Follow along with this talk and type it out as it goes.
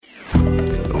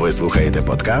Ви слухаєте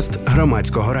подкаст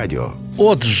Громадського радіо.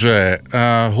 Отже,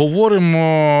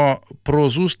 говоримо про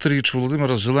зустріч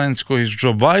Володимира Зеленського із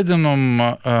Джо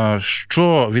Байденом.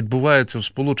 Що відбувається в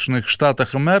Сполучених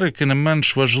Штатах Америки, не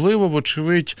менш важливо,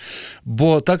 вочевидь,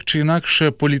 бо так чи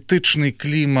інакше політичний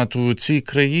клімат у цій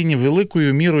країні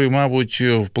великою мірою, мабуть,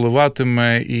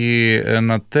 впливатиме і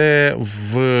на те,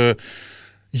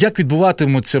 як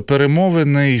відбуватимуться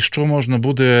перемовини і що можна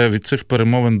буде від цих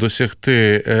перемовин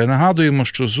досягти? Нагадуємо,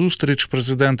 що зустріч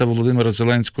президента Володимира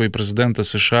Зеленського і президента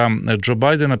США Джо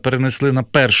Байдена перенесли на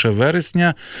 1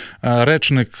 вересня.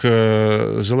 Речник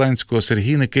Зеленського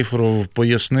Сергій Никифоров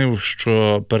пояснив,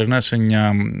 що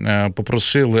перенесення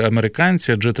попросили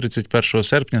американці, адже 31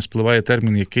 серпня спливає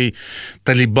термін, який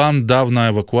Талібан дав на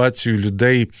евакуацію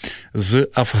людей з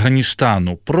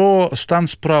Афганістану. Про стан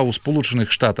справ у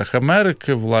Сполучених Штатах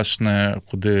Америки, власне,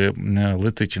 куди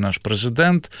летить і наш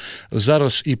президент,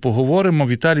 зараз і поговоримо.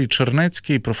 Віталій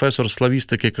Чернецький, професор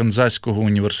славістики Канзаського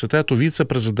університету,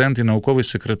 віце-президент і науковий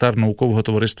секретар наукового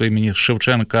товариства імені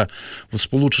Шевченка в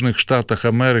Сполучених Штатах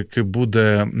Америки,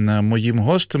 буде моїм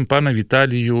гостем. Пане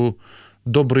Віталію,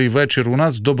 добрий вечір у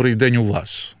нас, добрий день у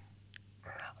вас.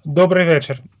 Добрий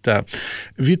вечір. Так.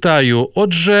 Вітаю.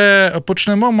 Отже,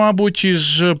 почнемо, мабуть,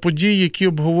 із подій, які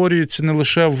обговорюються не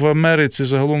лише в Америці,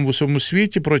 загалом в усьому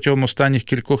світі протягом останніх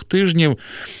кількох тижнів.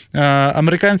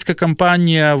 Американська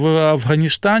кампанія в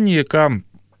Афганістані, яка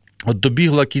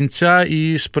добігла кінця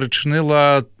і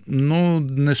спричинила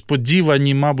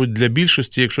несподівані, мабуть, для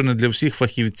більшості, якщо не для всіх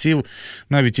фахівців,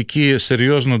 навіть які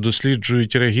серйозно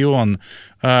досліджують регіон.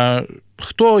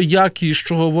 Хто, як і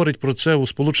що говорить про це у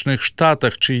Сполучених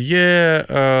Штатах? Чи є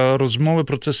розмови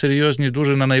про це серйозні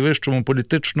дуже на найвищому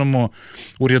політичному,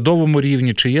 урядовому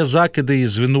рівні? Чи є закиди і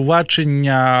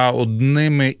звинувачення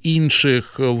одними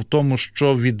інших в тому,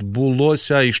 що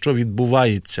відбулося і що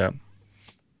відбувається?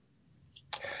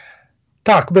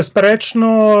 Так,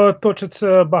 безперечно,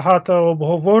 точиться багато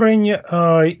обговорень,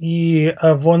 і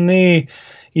вони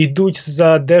йдуть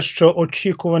за дещо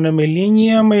очікуваними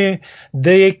лініями.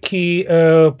 Деякі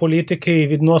політики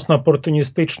відносно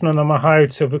опортуністично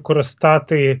намагаються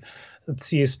використати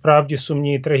ці справді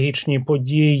сумні і трагічні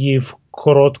події в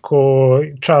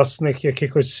короткочасних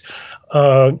якихось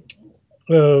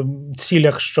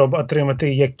цілях, щоб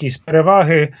отримати якісь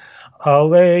переваги.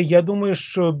 Але я думаю,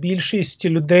 що більшість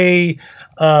людей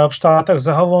в Штатах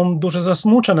загалом дуже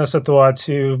засмучена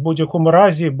ситуацією в будь-якому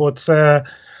разі, бо це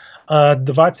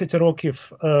 20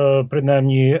 років,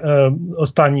 принаймні,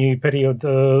 останній період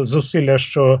зусилля,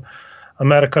 що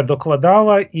Америка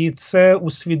докладала, і це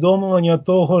усвідомлення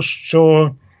того,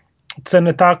 що це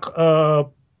не так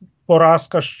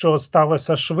поразка, що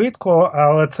сталася швидко,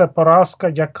 але це поразка,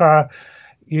 яка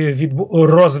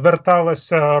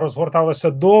розгорталася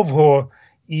довго,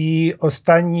 і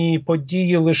останні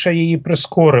події лише її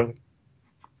прискорили.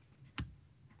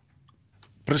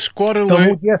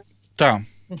 Прискорили? Так.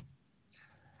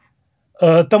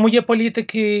 Тому є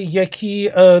політики,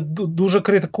 які дуже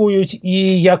критикують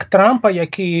і як Трампа,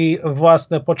 який,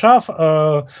 власне, почав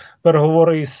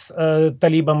переговори з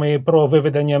талібами про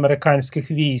виведення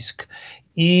американських військ,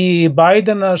 і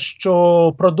Байдена,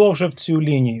 що продовжив цю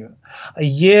лінію.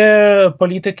 Є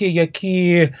політики,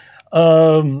 які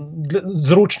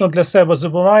зручно для себе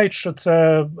забувають, що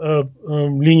це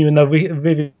лінію на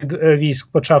вивід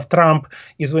військ почав Трамп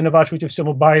і звинувачують у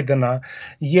всьому Байдена.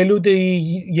 Є люди,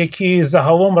 які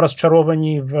загалом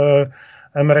розчаровані в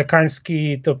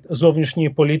американській зовнішній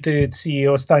політиці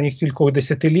останніх кількох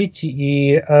десятиліть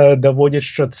і доводять,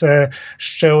 що це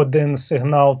ще один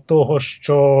сигнал того,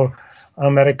 що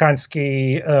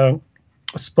американські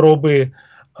спроби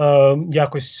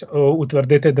якось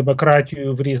утвердити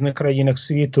демократію в різних країнах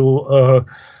світу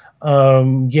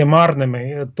є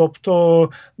марними. Тобто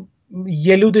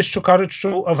є люди, що кажуть,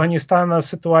 що у Афганістана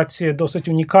ситуація досить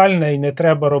унікальна і не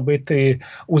треба робити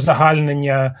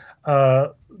узагальнення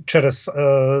через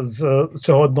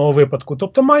цього одного випадку.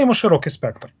 Тобто маємо широкий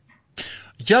спектр.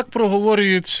 Як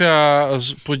проговорюються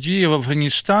події в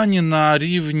Афганістані на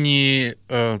рівні,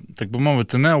 так би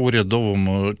мовити,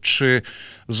 неурядовому? Чи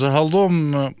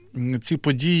загалом ці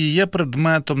події є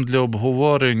предметом для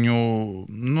обговорення,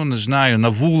 не знаю, на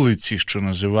вулиці, що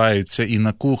називається, і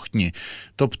на кухні?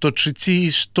 Тобто, чи ці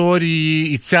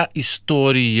історії, і ця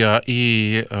історія,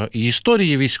 і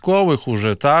історії військових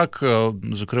уже, так,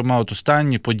 зокрема, от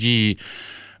останні події,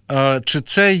 чи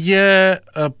це є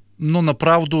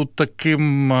направду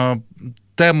таким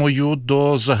темою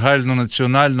до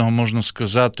загальнонаціонального, можна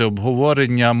сказати,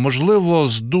 обговорення, можливо,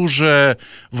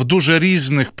 в дуже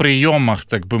різних прийомах,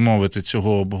 так би мовити,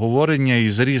 цього обговорення і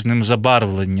з різним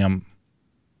забарвленням?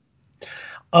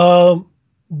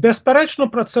 Безперечно,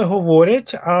 про це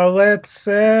говорять, але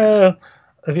це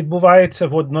відбувається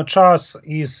водночас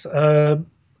із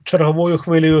черговою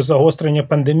хвилею загострення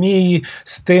пандемії,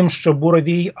 з тим, що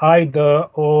буровій Айда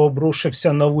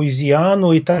обрушився на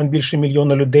Луїзіану, і там більше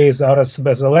мільйона людей зараз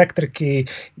без електрики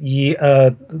і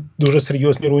дуже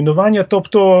серйозні руйнування.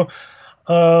 Тобто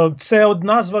це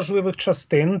одна з важливих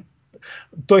частин.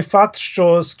 Той факт,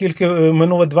 що скільки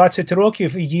минуло 20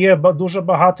 років, є дуже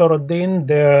багато родин,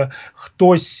 де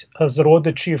хтось з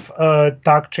родичів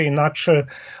так чи інакше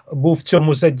був в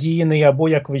цьому задіяний, або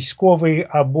як військовий,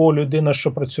 або людина,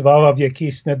 що працювала в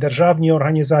якійсь недержавній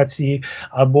організації,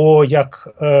 або як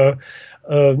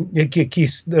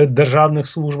якісь державних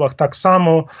службах так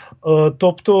само.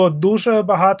 Тобто дуже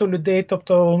багато людей,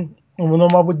 воно,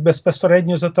 мабуть,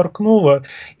 безпосередньо заторкнуло.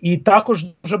 І також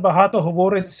дуже багато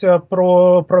говориться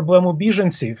про проблему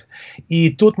біженців. І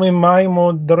тут ми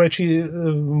маємо, до речі,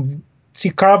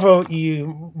 цікаво і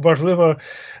важливо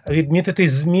відмітити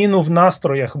зміну в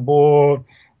настроях, бо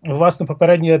власне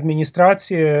попередня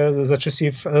адміністрація за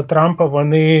часів Трампа,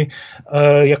 вони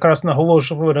якраз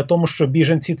наголошували на тому, що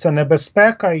біженці – це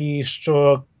небезпека і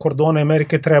що кордони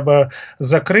Америки треба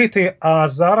закрити, а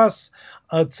зараз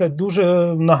це дуже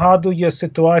нагадує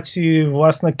ситуацію,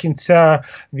 власне, кінця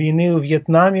війни у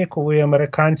В'єтнамі, коли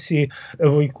американці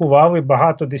евакуювали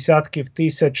багато десятків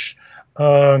тисяч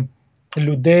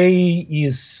людей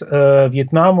із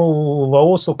В'єтнаму,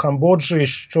 Лаосу, Камбоджі,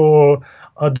 що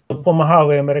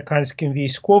допомагали американським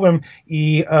військовим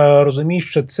і розуміють,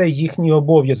 що це їхній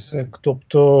обов'язок.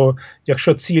 Тобто,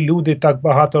 якщо ці люди так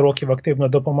багато років активно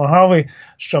допомагали,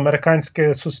 що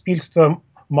американське суспільство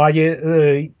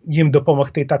має їм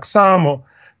допомогти так само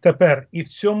тепер. І в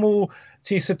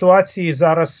цій ситуації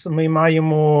зараз ми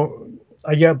маємо,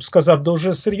 а я б сказав,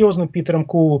 дуже серйозну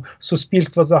підтримку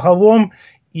суспільства загалом,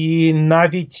 і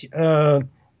навіть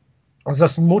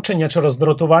засмучення чи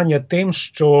роздратування тим,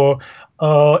 що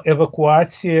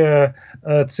евакуація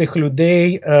цих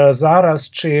людей зараз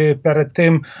чи перед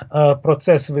тим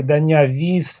процес видання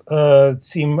віз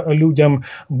цим людям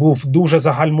був дуже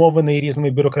загальмований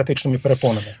різними бюрократичними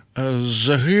перепонами.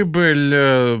 Загибель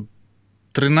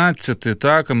 13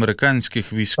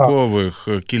 американських військових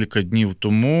кілька днів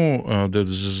тому, де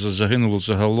загинуло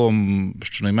загалом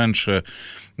щонайменше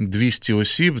 200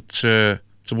 осіб, це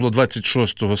було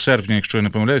 26 серпня, якщо я не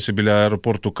помиляюся, біля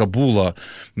аеропорту Кабула,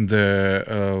 де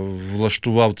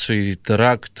влаштував цей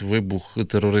теракт, вибух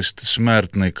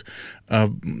терорист-смертник.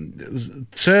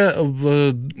 Це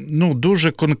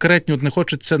дуже конкретно, не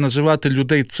хочеться називати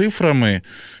людей цифрами,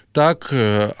 так,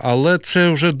 але це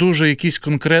вже дуже якісь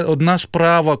одна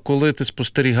справа, коли ти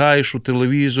спостерігаєш у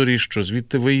телевізорі, що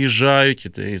звідти виїжджають,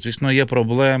 і, звісно, є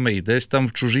проблеми, і десь там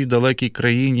в чужій далекій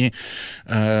країні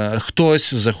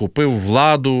хтось захопив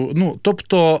владу.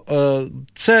 Тобто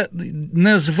це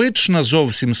незвична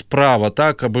зовсім справа,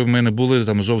 так, аби ми не були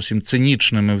там зовсім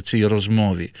цинічними в цій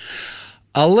розмові.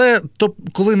 Але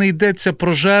коли не йдеться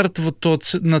про жертв, то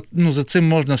за цим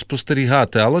можна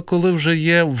спостерігати. Але коли вже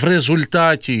є в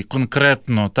результаті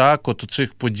конкретно от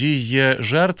цих подій є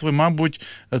жертви, мабуть,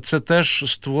 це теж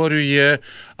створює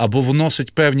або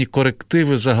вносить певні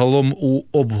корективи загалом у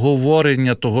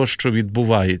обговорення того, що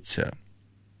відбувається.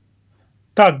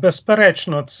 Так,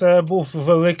 безперечно, це був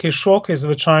великий шок, і,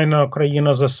 звичайно,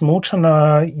 країна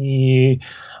засмучена, і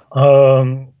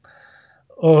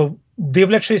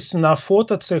дивлячись на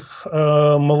фото цих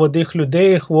молодих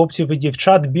людей, хлопців і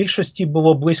дівчат, більшості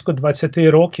було близько 20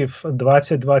 років,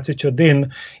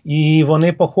 20-21, і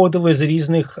вони походили з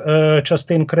різних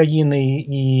частин країни,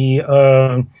 і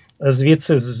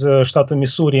звідси з штату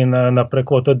Міссурі,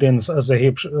 наприклад, один з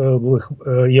загиблих,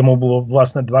 йому було,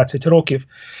 власне, 20 років.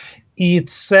 І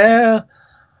це,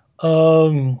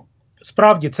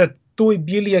 справді, це той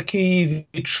біль, який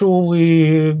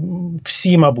відчули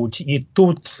всі, мабуть. І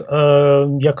тут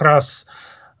якраз,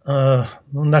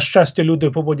 на щастя, люди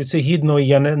поводяться гідно, і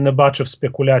я не бачив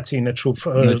спекуляцій, не чув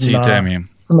на цій темі.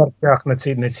 Смертях на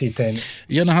цій темі.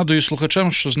 Я нагадую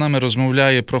слухачам, що з нами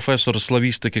розмовляє професор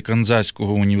славістики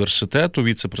Канзаського університету,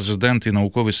 віце-президент і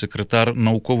науковий секретар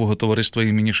Наукового товариства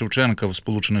імені Шевченка в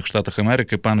Сполучених Штатах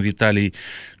Америки пан Віталій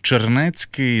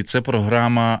Чернецький. Це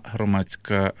програма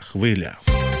 «Громадська хвиля».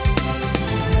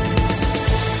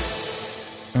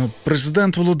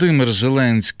 Президент Володимир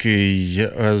Зеленський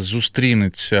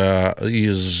зустрінеться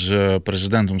із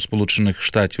президентом Сполучених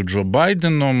Штатів Джо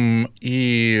Байденом,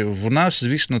 і в нас,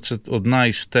 звісно, це одна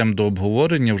із тем до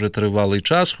обговорення вже тривалий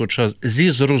час, хоча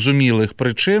зі зрозумілих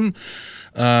причин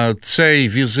цей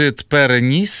візит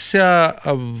перенісся.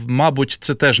 Мабуть,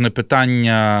 це теж не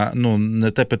питання,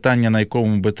 не те питання, на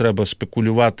якому би треба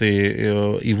спекулювати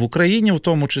і в Україні, в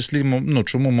тому числі,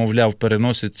 чому, мовляв,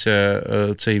 переноситься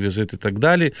цей візит і так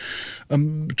далі.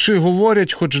 Чи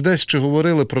говорять, хоч десь, чи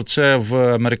говорили про це в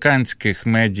американських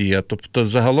медіа? Тобто,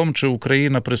 загалом, чи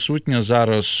Україна присутня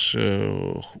зараз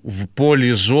в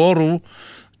полі зору,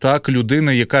 так,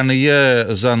 людини, яка не є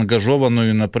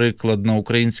заангажованою, наприклад, на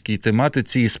українській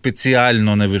тематиці і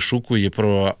спеціально не вишукує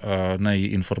про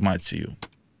неї інформацію?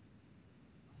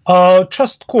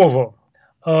 Частково.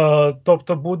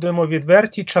 Тобто, будемо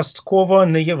відверті, частково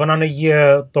вона не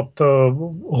є,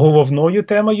 головною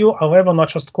темою, але вона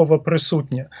частково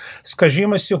присутня.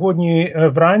 Скажімо, сьогодні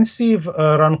вранці в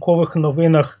ранкових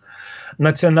новинах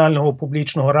Національного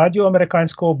публічного радіо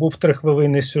американського був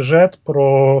 3-хвилинний сюжет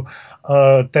про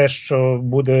те, що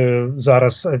буде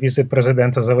зараз візит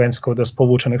президента Зеленського до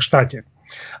Сполучених Штатів.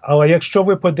 Але якщо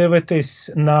ви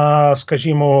подивитесь на,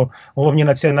 скажімо, головні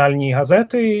національні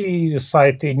газети,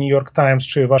 сайти New York Times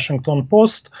чи Вашингтон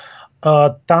Пост,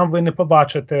 там ви не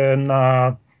побачите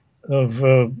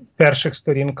в перших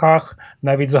сторінках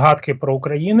навіть згадки про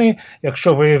Україну.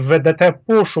 Якщо ви введете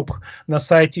пошук на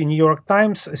сайті New York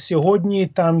Times, сьогодні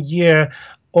там є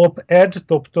op-ed,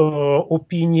 тобто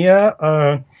опінія,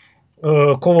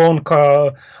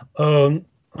 колонка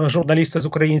журналіста з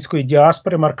української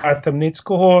діаспори Марка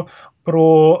Темницького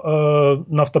про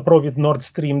нафтопровід Nord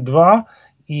Stream 2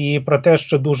 і про те,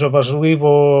 що дуже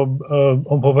важливо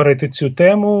обговорити цю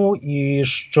тему і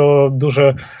що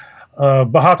дуже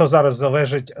багато зараз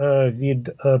залежить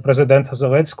від президента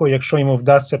Зеленського, якщо йому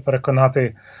вдасться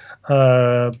переконати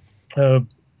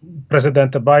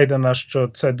президента Байдена, що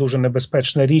це дуже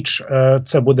небезпечна річ,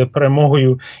 це буде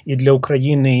перемогою і для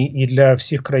України, і для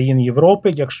всіх країн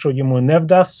Європи. Якщо йому не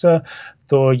вдасться,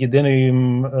 то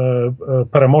єдиним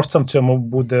переможцем в цьому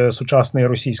буде сучасний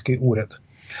російський уряд.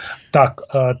 Так,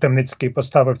 Темницький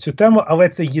поставив цю тему, але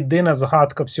це єдина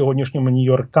згадка в сьогоднішньому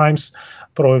New York Times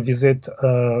про візит,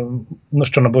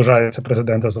 що наближається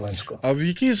президента Зеленського. А в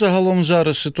якій загалом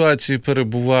зараз ситуації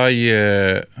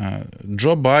перебуває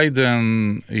Джо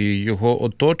Байден і його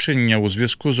оточення у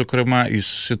зв'язку, зокрема, із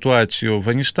ситуацією в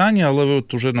Афганістані, але ви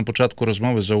от уже на початку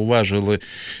розмови зауважили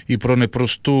і про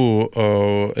непросту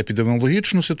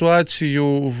епідеміологічну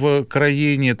ситуацію в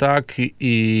країні, так,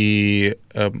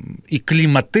 і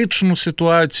кліматичну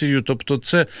ситуацію, тобто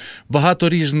це багато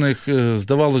різних,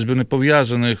 здавалось би,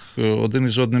 непов'язаних один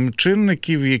із одним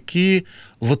чинників, які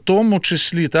в тому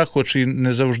числі, так, хоч і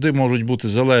не завжди можуть бути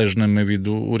залежними від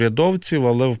урядовців,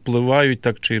 але впливають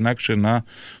так чи інакше на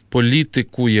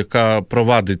політику, яка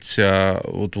провадиться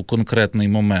от у конкретний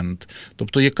момент.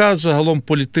 Тобто, яка загалом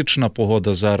політична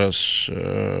погода зараз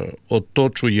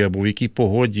оточує, або в якій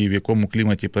погоді, в якому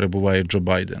кліматі перебуває Джо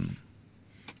Байден?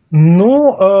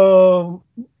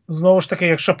 Знову ж таки,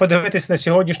 якщо подивитись на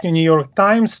сьогоднішній New York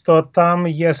Times, то там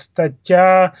є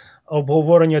стаття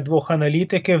обговорення двох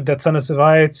аналітиків, де це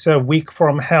називається «Week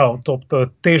from Hell», тобто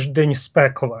 «Тиждень з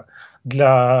пекла»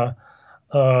 для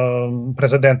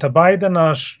президента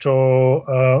Байдена, що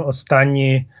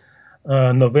останні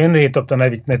новини, тобто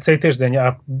навіть не цей тиждень,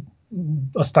 а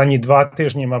останні 2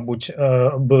 тижні, мабуть,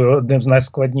 були одним з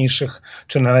найскладніших,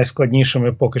 чи не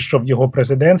найскладнішими поки що в його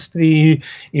президентстві,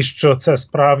 і що це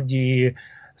справді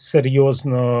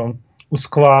серйозно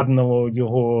ускладнило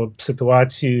його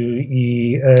ситуацію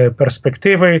і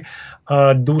перспективи.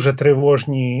 Дуже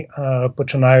тривожні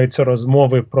починаються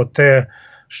розмови про те,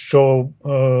 що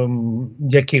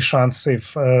які шанси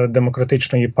в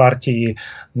демократичної партії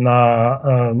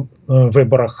на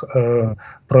виборах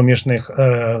проміжних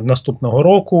наступного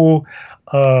року.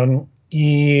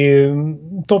 І,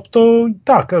 тобто,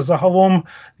 так, загалом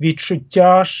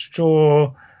відчуття,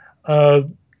 що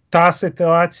та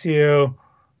ситуація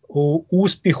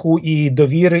успіху і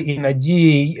довіри, і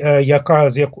надії,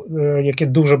 які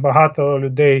дуже багато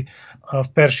людей в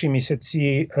перші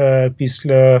місяці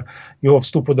після його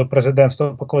вступу до президентства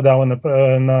покладали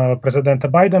на президента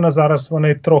Байдена, зараз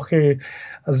вони трохи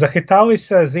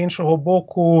захиталися. З іншого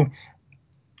боку,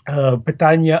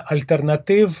 питання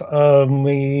альтернатив,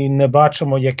 ми не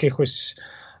бачимо якихось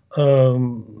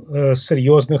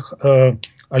серйозних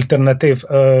альтернатив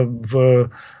в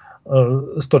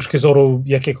з точки зору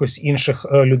якихось інших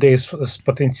людей з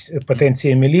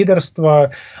потенціями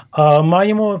лідерства.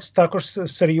 Маємо також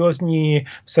серйозні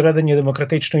всередині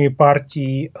демократичної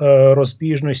партії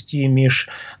розбіжності між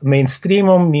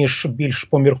мейнстрімом, між більш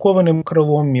поміркованим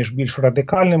крилом, між більш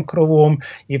радикальним крилом,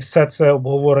 і все це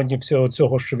обговорення всього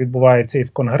цього, що відбувається і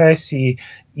в Конгресі,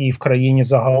 і в країні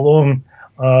загалом,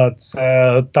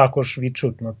 це також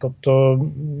відчутно. Тобто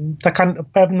така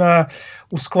певна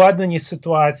ускладненість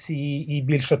ситуації і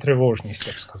більша тривожність,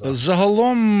 я б сказав.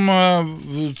 Загалом,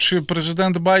 чи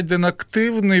президент Байден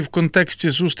активний в контексті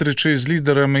зустрічей з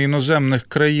лідерами іноземних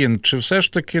країн? Чи все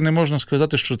ж таки не можна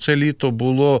сказати, що це літо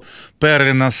було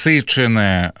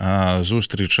перенасичене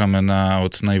зустрічами на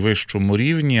найвищому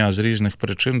рівні, а з різних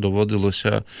причин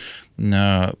доводилося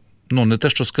не те,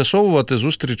 що скасовувати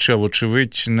зустрічі, а,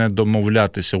 вочевидь, не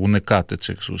домовлятися, уникати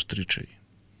цих зустрічей?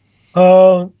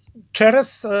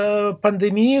 Через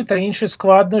пандемію та інші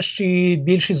складнощі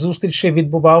більшість зустрічей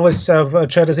відбувалося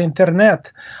через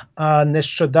інтернет.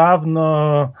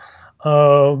 Нещодавно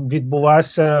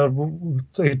відбувався,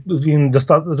 він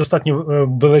достатньо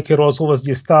великий розголос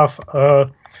дістав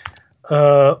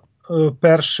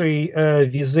перший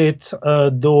візит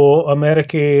до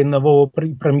Америки нового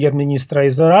прем'єр-міністра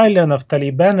Ізраїля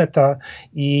Нафталі Беннета,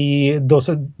 і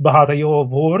досить багато його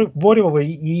обговорювали.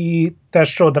 І те,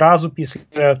 що одразу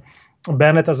після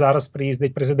Беннета зараз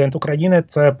приїздить президент України,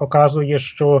 це показує,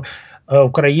 що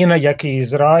Україна, як і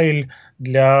Ізраїль,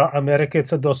 для Америки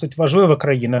це досить важлива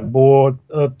країна, бо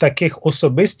таких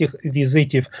особистих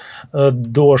візитів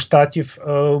до Штатів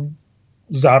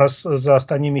зараз за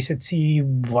останні місяці,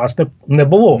 власне, не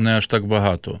було. Не аж так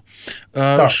багато.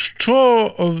 Так.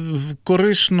 Що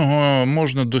корисного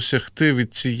можна досягти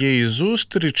від цієї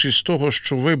зустрічі з того,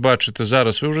 що ви бачите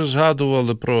зараз? Ви вже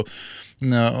згадували про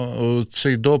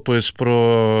цей допис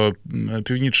про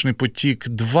Північний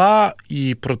потік-2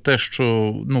 і про те,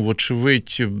 що,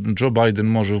 вочевидь, Джо Байден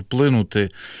може вплинути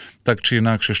так чи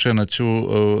інакше ще на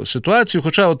цю ситуацію.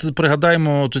 Хоча,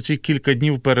 пригадаємо, ці кілька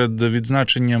днів перед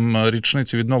відзначенням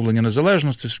річниці відновлення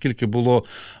незалежності, скільки було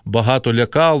багато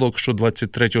лякалок, що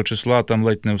 23 числа там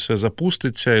ледь не все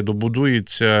запуститься, і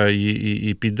добудується,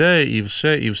 і піде,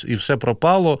 і все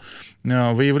пропало.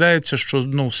 Виявляється, що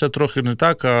все трохи не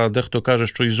так, а дехто каже,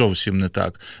 що і зовсім не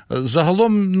так.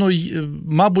 Загалом,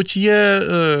 мабуть, є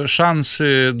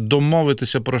шанси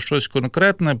домовитися про щось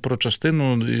конкретне, про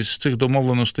частину з цих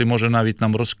домовленостей, може, навіть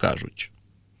нам розкажуть.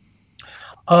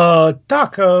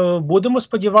 Так, будемо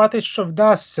сподіватися, що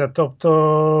вдасться.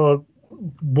 Тобто,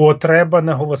 бо треба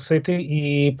наголосити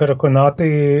і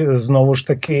переконати, знову ж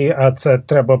таки, а це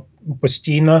треба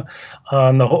постійно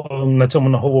на цьому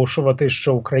наголошувати,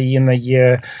 що Україна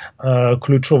є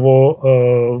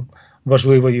ключово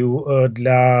важливою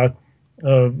для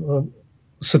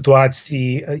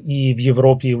ситуації і в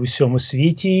Європі, і в усьому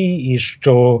світі, і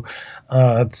що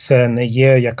це не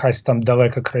є якась там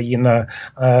далека країна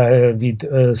від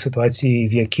ситуації,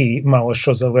 в якій мало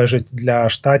що залежить для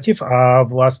Штатів, а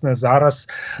власне зараз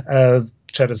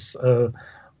через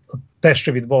те,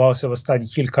 що відбувалося в останні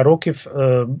кілька років,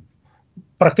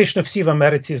 практично всі в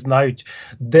Америці знають,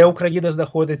 де Україна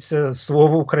знаходиться,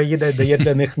 слово Україна дає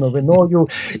для них новиною,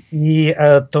 і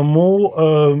тому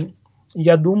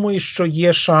я думаю, що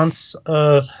є шанс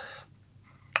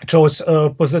чогось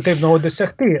позитивного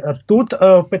досягти. Тут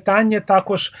питання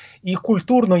також і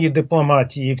культурної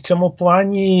дипломатії. В цьому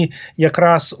плані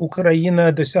якраз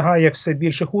Україна досягає все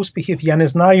більших успіхів. Я не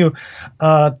знаю,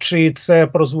 чи це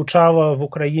прозвучало в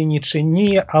Україні чи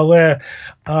ні, але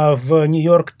в New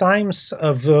York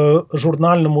Times в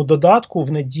журнальному додатку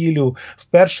в неділю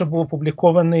вперше був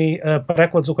опублікований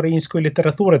переклад з української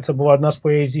літератури. Це була одна з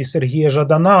поезій Сергія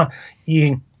Жадана,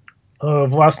 і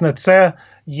власне, це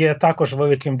є також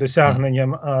великим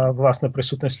досягненням власне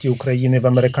присутності України в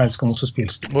американському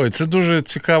суспільстві. Ой, це дуже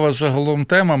цікава загалом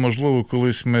тема. Можливо,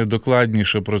 колись ми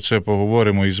докладніше про це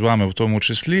поговоримо і з вами в тому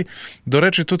числі. До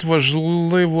речі, тут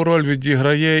важливу роль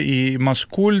відіграє і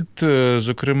маскульт,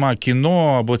 зокрема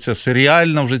кіно, або ця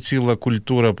серіальна вже ціла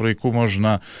культура, про яку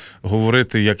можна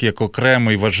говорити як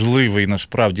окремий важливий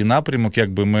насправді напрямок,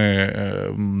 як би ми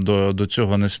до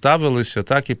цього не ставилися,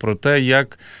 так і про те,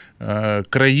 як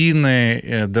країни,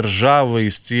 держави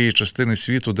із цієї частини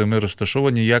світу, де ми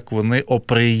розташовані, як вони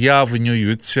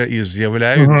оприявнюються і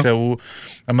з'являються у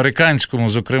американському,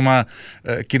 зокрема,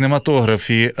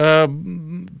 кінематографі.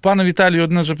 Пане Віталію,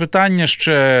 одне запитання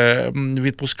ще,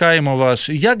 відпускаємо вас.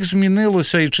 Як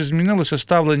змінилося і чи змінилося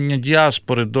ставлення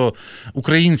діаспори, до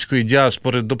української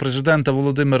діаспори, до президента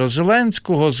Володимира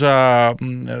Зеленського за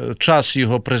час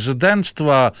його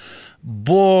президентства?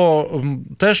 Бо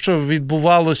те, що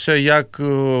відбувалося, як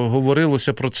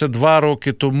говорилося про це 2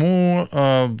 роки тому,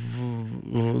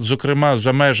 зокрема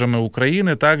за межами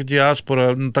України, так,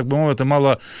 діаспора, так би мовити,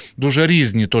 мала дуже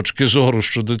різні точки зору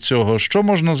щодо цього. Що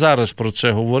можна зараз про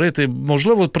це говорити?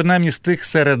 Можливо, принаймні з тих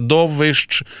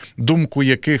середовищ, думку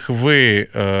яких ви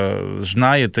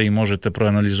знаєте і можете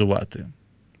проаналізувати.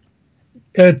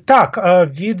 Так,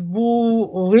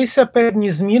 відбулися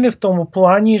певні зміни в тому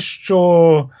плані,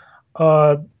 що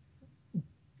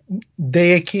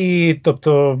деякі,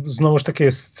 тобто, знову ж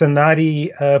таки,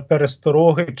 сценарії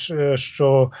перестороги,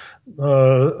 що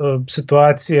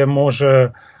ситуація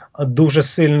може дуже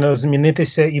сильно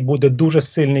змінитися і буде дуже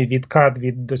сильний відкат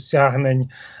від досягнень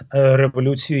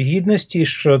Революції Гідності,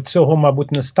 що цього,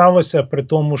 мабуть, не сталося, при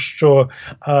тому, що,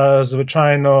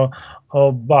 звичайно,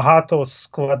 багато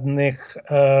складних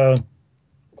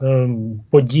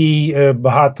подій,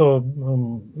 багато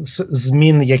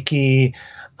змін, які,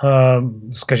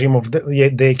 скажімо, в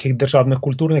деяких державних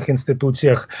культурних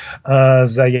інституціях,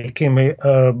 за якими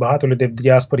багато людей в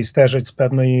діаспорі стежать з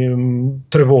певною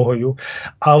тривогою.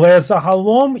 Але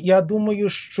загалом, я думаю,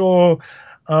 що,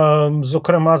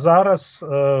 зокрема, зараз,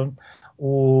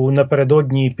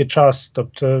 напередодні під час,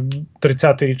 тобто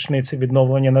 30-ї річниці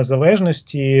відновлення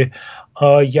незалежності,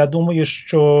 я думаю,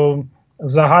 що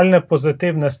загальне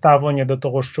позитивне ставлення до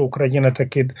того, що Україна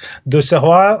таки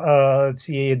досягла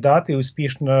цієї дати,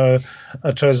 успішно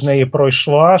через неї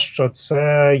пройшла, що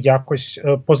це якось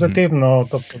позитивно,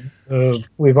 тобто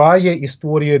впливає і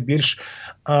створює більш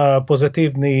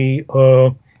позитивний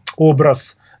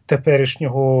образ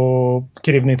теперішнього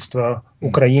керівництва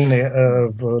України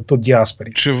в тут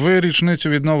діаспорі. Чи ви річницю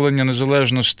відновлення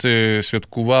незалежності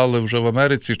святкували вже в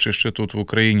Америці, чи ще тут в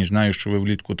Україні? Знаю, що ви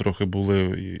влітку трохи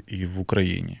були і в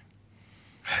Україні.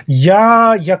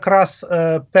 Я якраз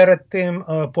перед тим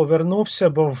повернувся,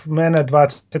 бо в мене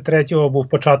 23-го був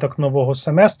початок нового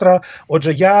семестра.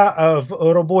 Отже, я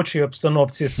в робочій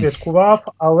обстановці святкував,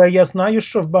 але я знаю,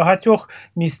 що в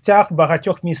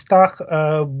багатьох містах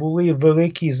були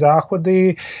великі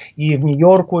заходи і в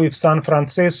Нью-Йорку, і в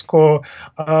Сан-Франциско.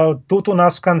 Тут у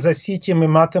нас в Канзас-Сіті ми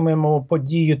матимемо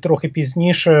подію трохи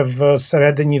пізніше, в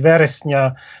середині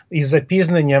вересня, із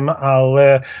запізненням,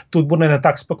 але тут буде не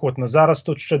так спекотно. Зараз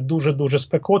тут ще дуже-дуже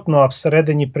спекотно, а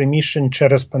всередині приміщень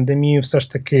через пандемію все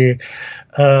ж таки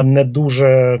не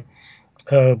дуже...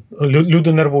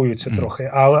 Люди нервуються трохи.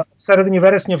 Але в середині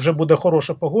вересня вже буде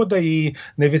хороша погода, і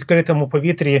на відкритому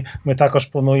повітрі ми також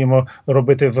плануємо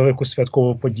робити велику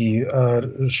святкову подію,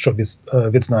 щоб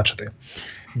відзначити.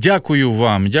 Дякую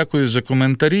вам, дякую за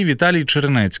коментарі. Віталій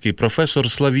Чернецький,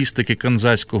 професор славістики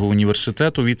Канзаського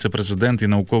університету, віце-президент і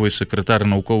науковий секретар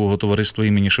наукового товариства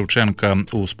імені Шевченка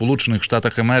у Сполучених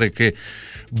Штатах Америки,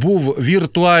 був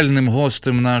віртуальним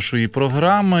гостем нашої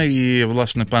програми. І,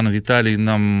 власне, пан Віталій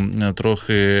нам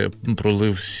трохи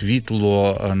пролив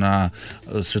світло на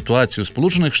ситуацію у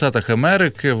Сполучених Штатах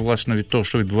Америки. Власне, від того,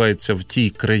 що відбувається в тій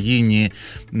країні,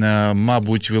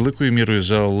 мабуть, великою мірою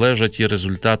залежать і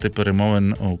результати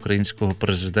перемовин українського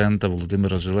президента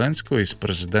Володимира Зеленського із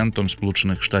президентом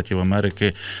Сполучених Штатів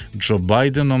Америки Джо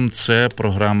Байденом. Це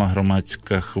програма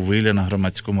 «Громадська хвиля» на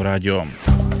Громадському радіо.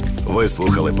 Ви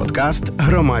слухали подкаст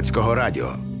Громадського радіо.